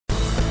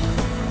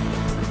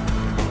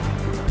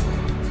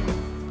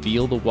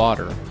Feel the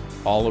water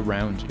all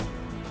around you.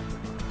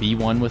 Be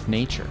one with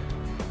nature,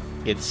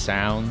 its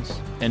sounds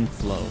and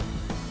flow.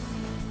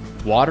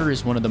 Water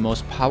is one of the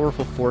most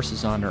powerful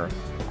forces on Earth,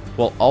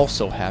 while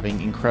also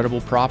having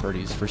incredible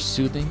properties for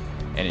soothing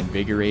and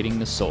invigorating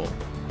the soul.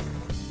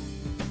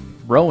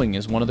 Rowing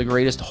is one of the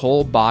greatest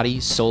whole body,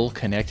 soul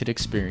connected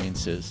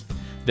experiences.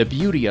 The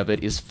beauty of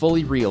it is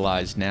fully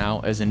realized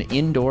now as an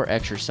indoor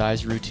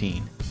exercise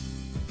routine.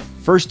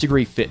 First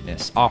Degree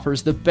Fitness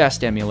offers the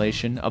best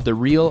emulation of the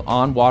real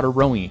on-water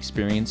rowing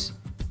experience,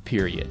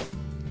 period.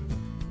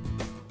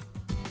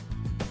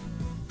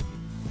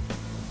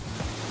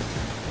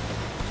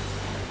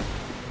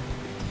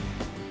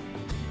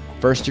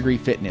 First Degree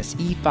Fitness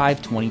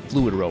E520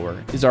 Fluid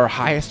Rower is our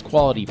highest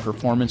quality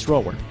performance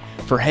rower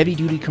for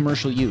heavy-duty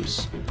commercial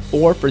use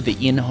or for the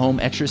in-home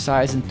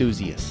exercise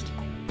enthusiast.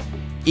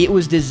 It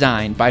was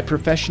designed by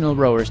professional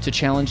rowers to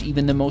challenge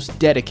even the most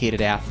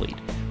dedicated athlete,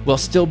 while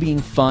still being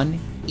fun,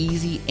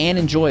 easy, and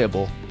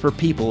enjoyable for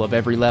people of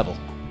every level.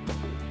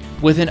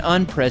 With an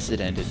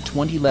unprecedented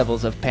 20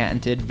 levels of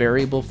patented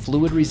variable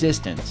fluid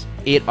resistance,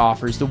 it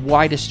offers the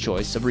widest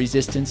choice of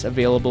resistance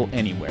available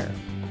anywhere.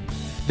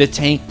 The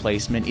tank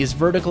placement is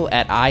vertical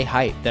at eye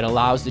height that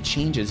allows the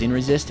changes in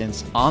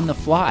resistance on the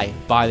fly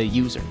by the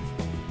user.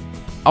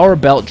 Our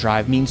belt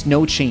drive means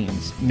no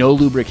chains, no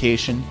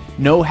lubrication,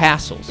 no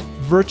hassles,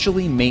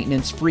 virtually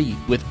maintenance-free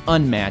with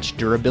unmatched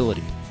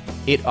durability.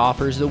 It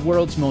offers the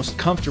world's most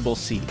comfortable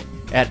seat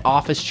at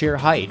office chair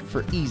height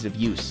for ease of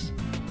use.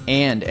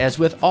 And as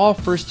with all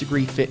First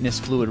Degree Fitness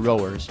fluid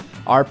rowers,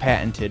 our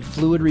patented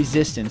fluid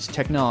resistance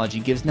technology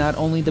gives not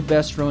only the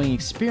best rowing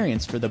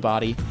experience for the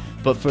body,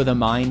 but for the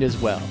mind as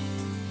well.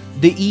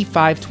 The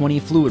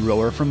E520 fluid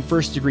rower from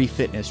First Degree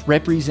Fitness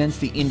represents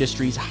the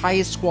industry's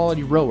highest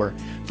quality rower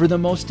for the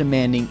most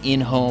demanding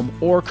in-home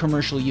or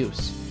commercial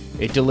use.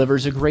 It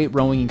delivers a great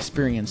rowing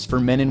experience for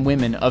men and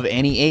women of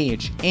any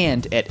age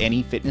and at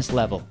any fitness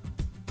level.